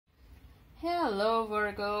Hello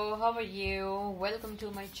Virgo, how are you? Welcome to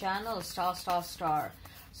my channel Star.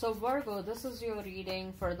 So Virgo, this is your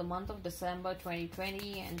reading for the month of December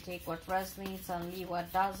 2020, and take what resonates and leave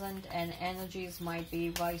what doesn't, and energies might be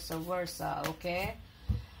vice versa, okay?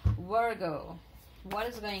 Virgo, what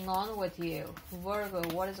is going on with you? Virgo,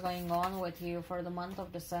 what is going on with you for the month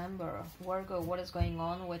of December? Virgo, what is going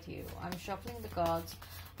on with you? I'm shuffling the cards.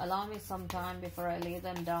 Allow me some time before I lay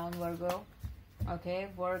them down, Virgo. Okay,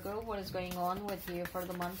 Virgo, what is going on with you for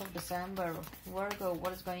the month of December? Virgo,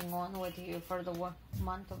 what is going on with you for the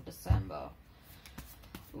month of December?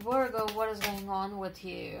 Virgo, what is going on with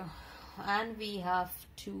you? And we have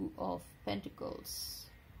Two of Pentacles.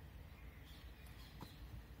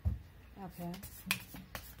 Okay.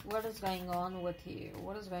 What is going on with you?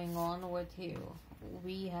 What is going on with you?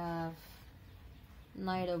 We have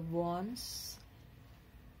Knight of Wands.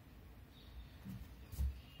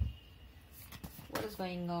 What is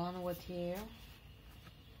going on with you?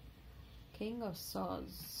 King of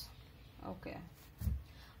Swords. Okay.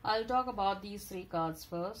 I'll talk about these three cards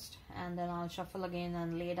first, and then I'll shuffle again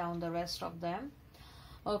and lay down the rest of them.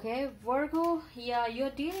 Okay, Virgo, yeah,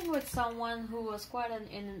 you're dealing with someone who was quite an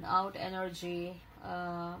in and out energy,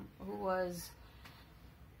 who was,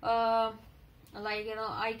 like, you know,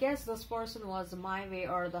 I guess this person was my way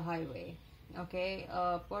or the highway. Okay,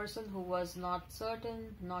 a person who was not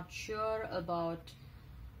certain, not sure about,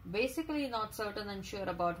 basically not certain and sure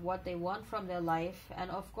about what they want from their life,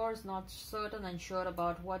 and of course not certain and sure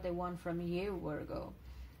about what they want from you, Virgo.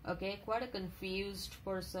 Okay, quite a confused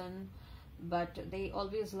person, but they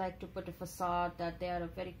always like to put a facade that they are a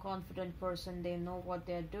very confident person, they know what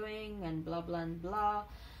they're doing, and blah blah and blah.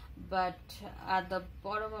 But at the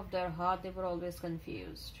bottom of their heart, they were always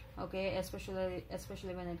confused. Okay,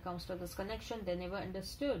 especially when it comes to this connection, they never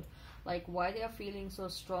understood like why they are feeling so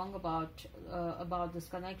strong about this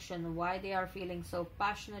connection, why they are feeling so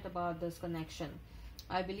passionate about this connection.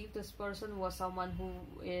 I believe this person was someone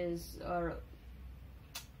who is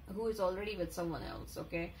already with someone else.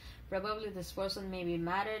 Okay, probably this person may be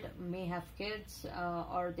married, may have kids,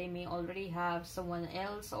 or they may already have someone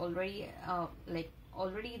else already,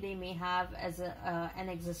 already they may have as an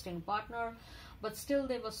existing partner, but still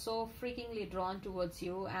they were so freakingly drawn towards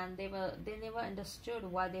you, and they never understood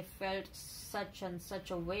why they felt such and such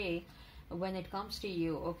a way when it comes to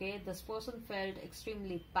you. Okay, this person felt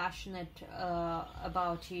extremely passionate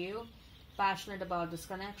about you, passionate about this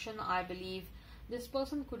connection. I believe this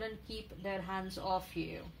person couldn't keep their hands off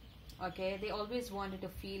you. Okay, they always wanted to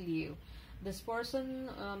feel you. This person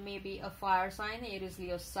may be a fire sign, Aries,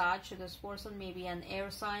 Leo, Sag. This person may be an air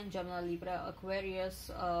sign, Gemini, Libra, Aquarius,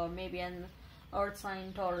 maybe an earth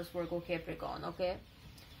sign, Taurus, Virgo, Capricorn. Okay,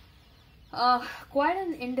 quite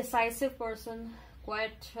an indecisive person,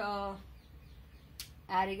 quite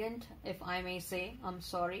arrogant, if I may say. I'm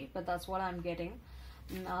sorry, but that's what I'm getting.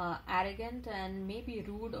 Arrogant and maybe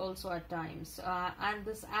rude also at times. And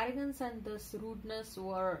this arrogance and this rudeness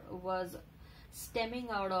was stemming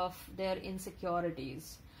out of their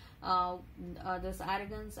insecurities. This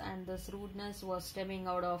arrogance and this rudeness was stemming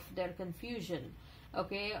out of their confusion.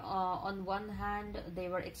 Okay, on one hand, they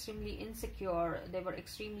were extremely insecure, they were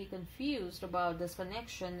extremely confused about this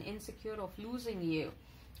connection, insecure of losing you.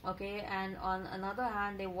 Okay, and on another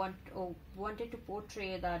hand, they wanted to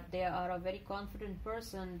portray that they are a very confident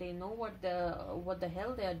person, they know what the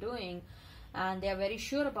hell they are doing, and they are very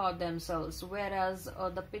sure about themselves, whereas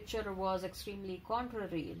the picture was extremely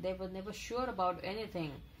contrary. They were never sure about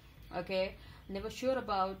anything. Okay, never sure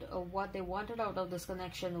about what they wanted out of this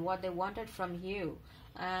connection, what they wanted from you,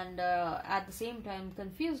 and at the same time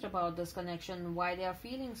confused about this connection, why they are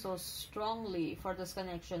feeling so strongly for this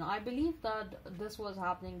connection. I believe that this was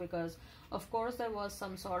happening because of course there was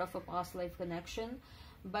some sort of a past life connection,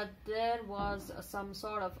 but there was some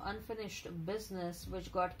sort of unfinished business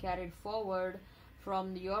which got carried forward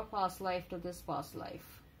from your past life to this past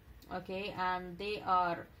life. Okay, and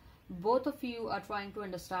both of you are trying to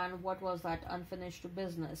understand what was that unfinished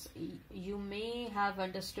business. You may have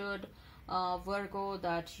understood, Virgo,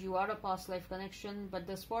 that you are a past life connection, but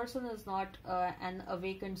this person is not an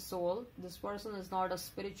awakened soul. This person is not a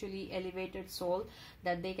spiritually elevated soul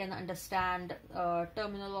that they can understand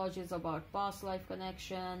terminologies about past life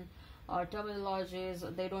connection or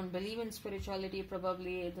terminologies. They don't believe in spirituality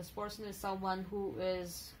probably. This person is someone who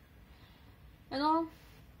is, you know,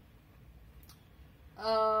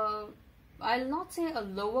 I'll not say a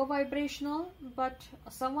lower vibrational, but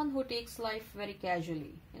someone who takes life very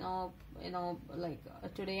casually. You know, like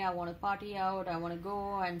today I want to party out, I want to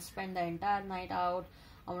go and spend the entire night out,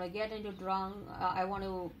 I want to get into drunk, I want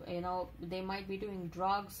to, you know, they might be doing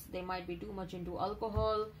drugs, they might be too much into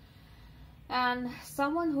alcohol, And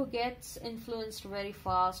someone who gets influenced very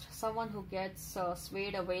fast, someone who gets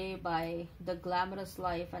swayed away by the glamorous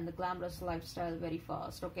life and the glamorous lifestyle very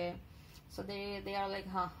fast. Okay, so they are like,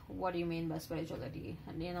 huh, what do you mean by spirituality?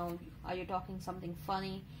 And you know, are you talking something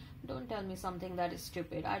funny? Don't tell me something that is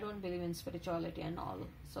stupid. I don't believe in spirituality and all.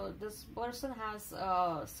 So this person has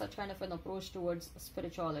such kind of an approach towards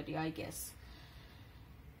spirituality, I guess.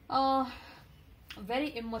 Very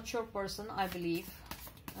immature person, I believe.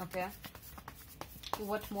 Okay,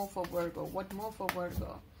 what more for Virgo? What more for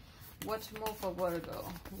Virgo? What more for Virgo?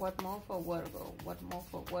 What more for Virgo? What more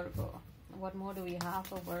for Virgo? What more do we have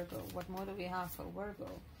for Virgo? What more do we have for Virgo?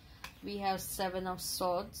 We have 7 of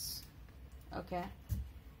Swords. Okay,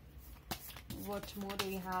 what more do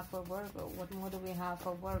we have for Virgo? What more do we have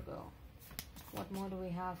for Virgo? What more do we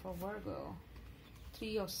have for Virgo?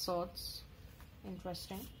 3 of Swords.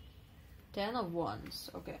 Interesting. 10 of Wands.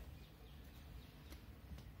 Okay.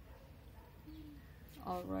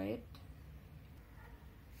 Alright.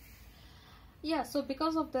 Yeah, so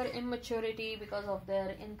because of their immaturity, because of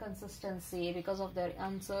their inconsistency, because of their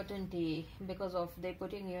uncertainty, because of they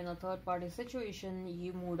putting you in a third party situation,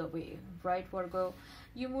 you moved away, right, Virgo?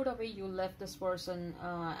 You moved away, you left this person,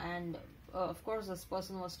 and of course this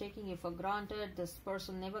person was taking you for granted. This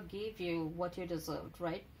person never gave you what you deserved,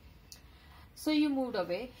 right? So you moved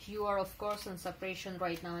away. You are of course in separation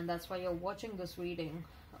right now, and that's why you're watching this reading.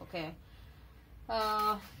 Okay.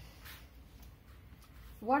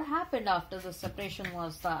 What happened after the separation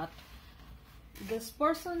was that this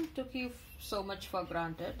person took you so much for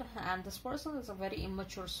granted, and this person is a very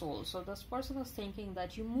immature soul. So this person is thinking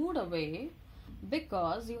that you moved away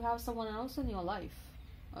because you have someone else in your life.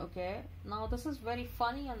 Okay, now this is very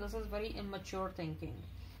funny and this is very immature thinking.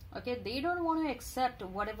 Okay, they don't want to accept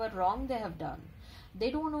whatever wrong they have done. They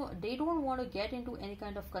don't want to get into any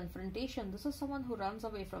kind of confrontation. This is someone who runs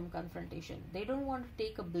away from confrontation. They don't want to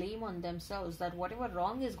take a blame on themselves that whatever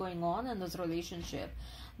wrong is going on in this relationship,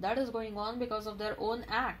 that is going on because of their own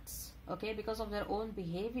acts, okay, because of their own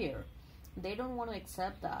behavior. They don't want to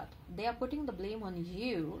accept that. They are putting the blame on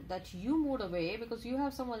you that you moved away because you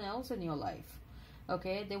have someone else in your life.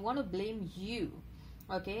 Okay, they want to blame you.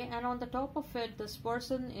 Okay, and on the top of it, this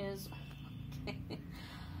person is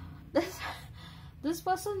this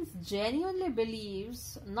person genuinely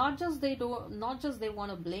believes, not just they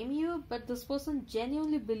want to blame you, but this person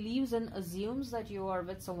genuinely believes and assumes that you are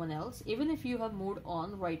with someone else, even if you have moved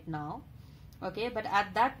on right now. Okay, but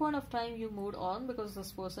at that point of time you moved on because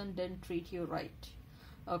this person didn't treat you right.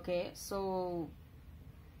 Okay, so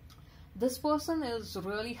this person is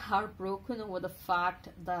really heartbroken over the fact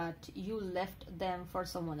that you left them for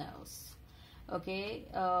someone else. Okay,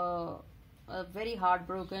 very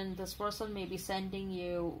heartbroken. This person may be sending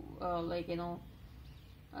you like they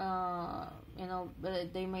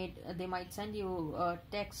might send you a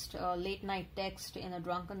text, a late night text in a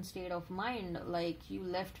drunken state of mind, like you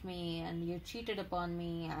left me and you cheated upon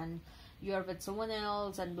me and you are with someone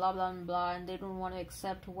else and blah blah blah, and they don't want to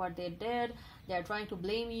accept what they did. They are trying to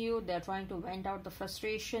blame you. They are trying to vent out the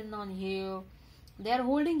frustration on you. They are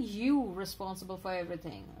holding you responsible for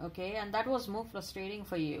everything. Okay, and that was more frustrating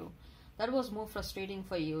for you. That was more frustrating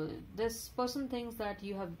for you. This person thinks that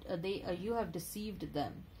you have deceived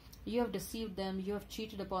them. You have deceived them. You have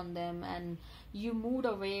cheated upon them, and you moved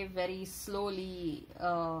away very slowly.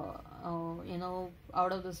 Out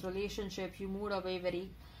of this relationship, you moved away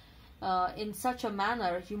very. In such a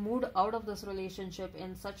manner, you moved out of this relationship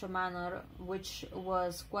in such a manner which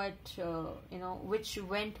was quite, which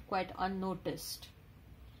went quite unnoticed.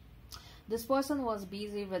 This person was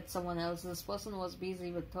busy with someone else. This person was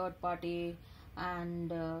busy with third party,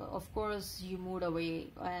 and of course you moved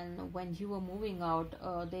away. And when you were moving out,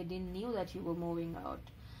 they didn't knew that you were moving out.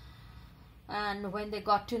 And when they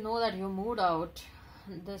got to know that you moved out,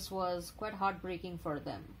 this was quite heartbreaking for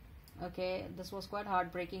them. Okay, this was quite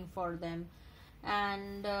heartbreaking for them.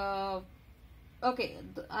 And okay,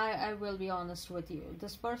 I will be honest with you.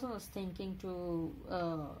 This person is thinking to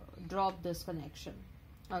drop this connection.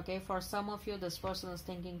 Okay, for some of you, this person is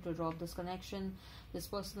thinking to drop this connection. This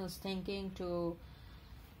person is thinking to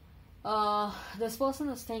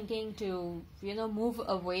move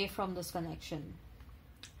away from this connection.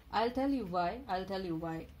 I'll tell you why.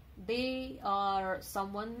 They are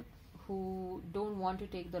someone who don't want to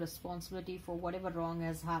take the responsibility for whatever wrong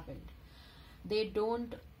has happened. They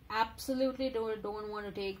absolutely don't want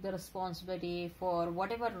to take the responsibility for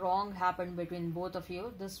whatever wrong happened between both of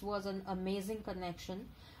you. This was an amazing connection,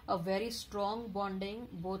 a very strong bonding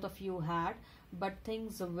both of you had, but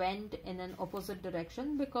things went in an opposite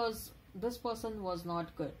direction because this person was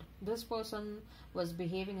not good. This person was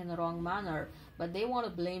behaving in the wrong manner, but they want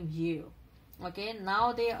to blame you. Okay,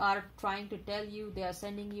 now they are trying to tell you, they are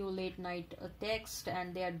sending you late night text,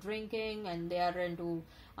 and they are drinking, and they are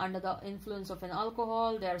under the influence of an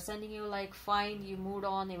alcohol. They are sending you like, fine, you moved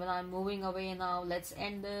on, even I'm moving away now, let's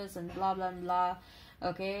end this, and blah blah blah.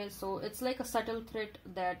 Okay, so it's like a subtle threat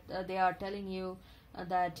that they are telling you,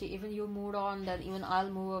 that even you moved on, that even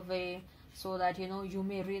I'll move away, so that you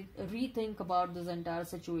may rethink about this entire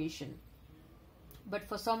situation. But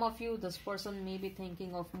for some of you, this person may be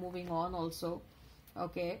thinking of moving on also.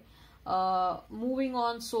 Okay, moving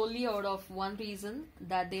on solely out of one reason,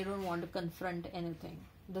 that they don't want to confront anything.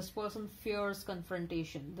 This person fears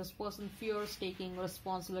confrontation. This person fears taking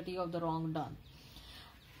responsibility of the wrong done.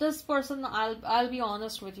 This person, I'll be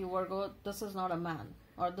honest with you, Virgo, this is not a man,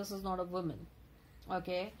 or this is not a woman.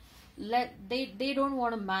 Okay, they don't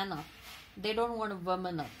want to man up. They don't want to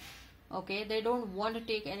woman up. Okay, they don't want to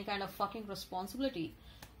take any kind of fucking responsibility.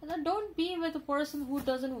 And then don't be with a person who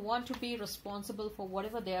doesn't want to be responsible for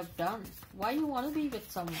whatever they have done. Why you want to be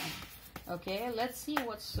with someone? Okay, let's see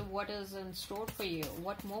what is in store for you.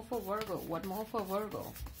 What more for Virgo? What more for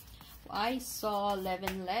Virgo? I saw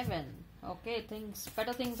 1111. Okay,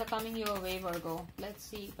 better things are coming your way, Virgo. Let's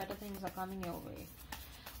see, better things are coming your way.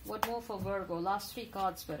 What more for Virgo? Last three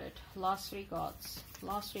cards, Spirit. Last three cards.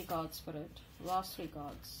 Last three cards, Spirit. Last three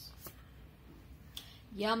cards.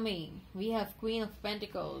 Yummy. We have Queen of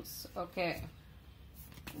Pentacles. Okay.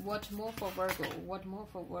 What more for Virgo? What more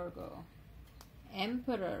for Virgo?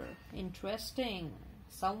 Emperor. Interesting.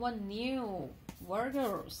 Someone new.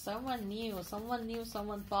 Virgo. Someone new. Someone new.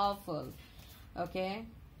 Someone powerful. Okay.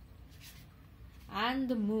 And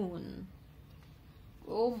the Moon.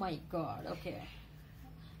 Oh my God. Okay.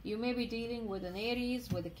 You may be dealing with an Aries,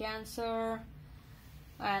 with a Cancer.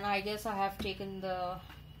 And I guess I have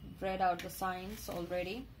read out the signs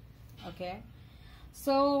already. Okay,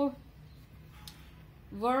 so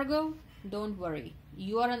Virgo, don't worry,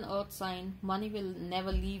 you are an earth sign. Money will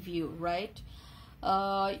never leave you, right?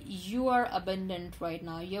 You are abundant right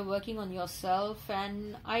now. You're working on yourself,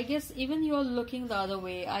 and I guess even you're looking the other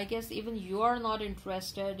way. I guess even you are not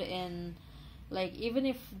interested in, like, even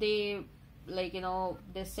if they, like,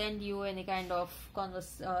 they send you any kind of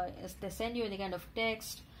they send you any kind of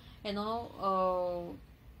text,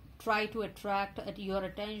 try to attract your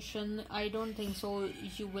attention, I don't think so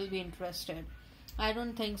you will be interested. I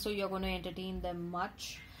don't think so you're going to entertain them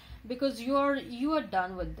much, because you are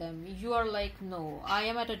done with them. You are like, no, I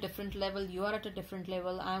am at a different level, you are at a different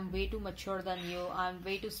level, I am way too mature than you, I am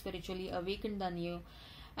way too spiritually awakened than you,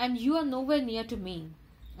 and you are nowhere near to me.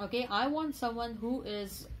 Okay, I want someone who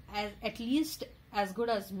is at least as good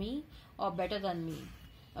as me or better than me.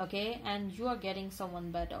 Okay, and you are getting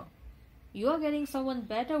someone better. You are getting someone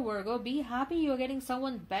better, Virgo. Be happy, you are getting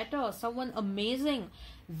someone better, someone amazing,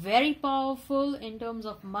 very powerful in terms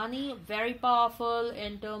of money, very powerful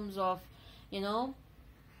in terms of, in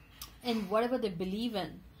whatever they believe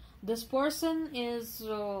in. This person has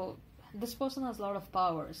a lot of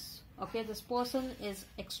powers. Okay, this person is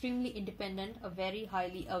extremely independent, a very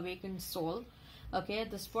highly awakened soul. Okay,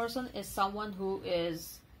 this person is someone who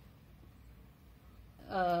is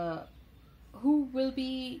who will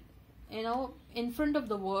be, in front of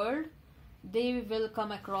the world, they will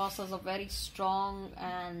come across as a very strong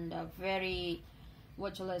and a very,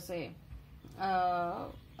 what shall I say, a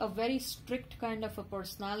very strict kind of a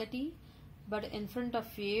personality, but in front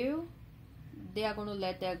of you, they are going to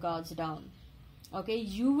let their guards down. Okay,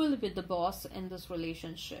 you will be the boss in this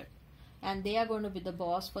relationship, and they are going to be the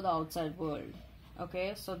boss for the outside world.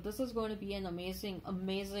 Okay, so this is going to be an amazing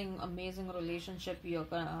relationship you're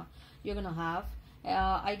gonna have.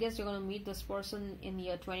 I guess you're gonna meet this person in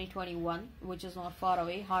year 2021, which is not far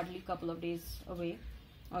away, hardly a couple of days away.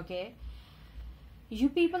 Okay, you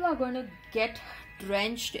people are going to get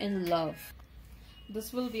drenched in love.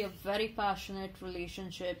 This will be a very passionate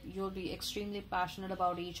relationship. You'll be extremely passionate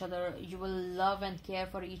about each other. You will love and care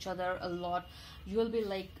for each other a lot. You will be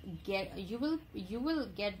like you will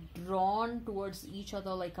get drawn towards each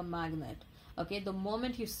other like a magnet. Okay, the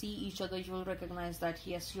moment you see each other, you will recognize that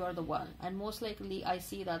yes, you're the one, and most likely I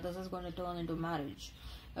see that this is going to turn into marriage.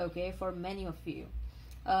 Okay, for many of you,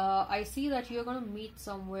 I see that you're going to meet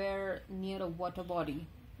somewhere near a water body.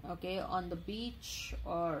 Okay, on the beach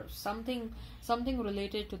or something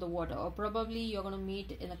related to the water, or probably you're going to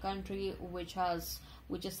meet in a country which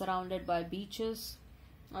is surrounded by beaches.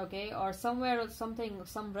 Okay, or somewhere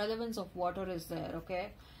some relevance of water is there.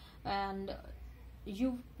 Okay, and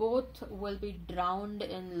you both will be drowned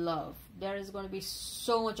in love. There is going to be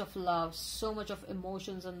so much of love, so much of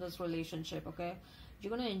emotions in this relationship. Okay, You're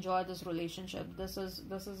going to enjoy this relationship. This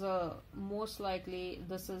is a most likely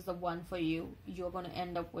this is the one for you. You're going to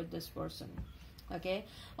end up with this person. Okay,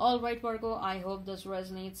 all right, Virgo, I hope this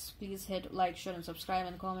resonates. Please hit like, share, and subscribe,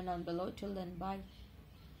 and comment down below. Till then, bye.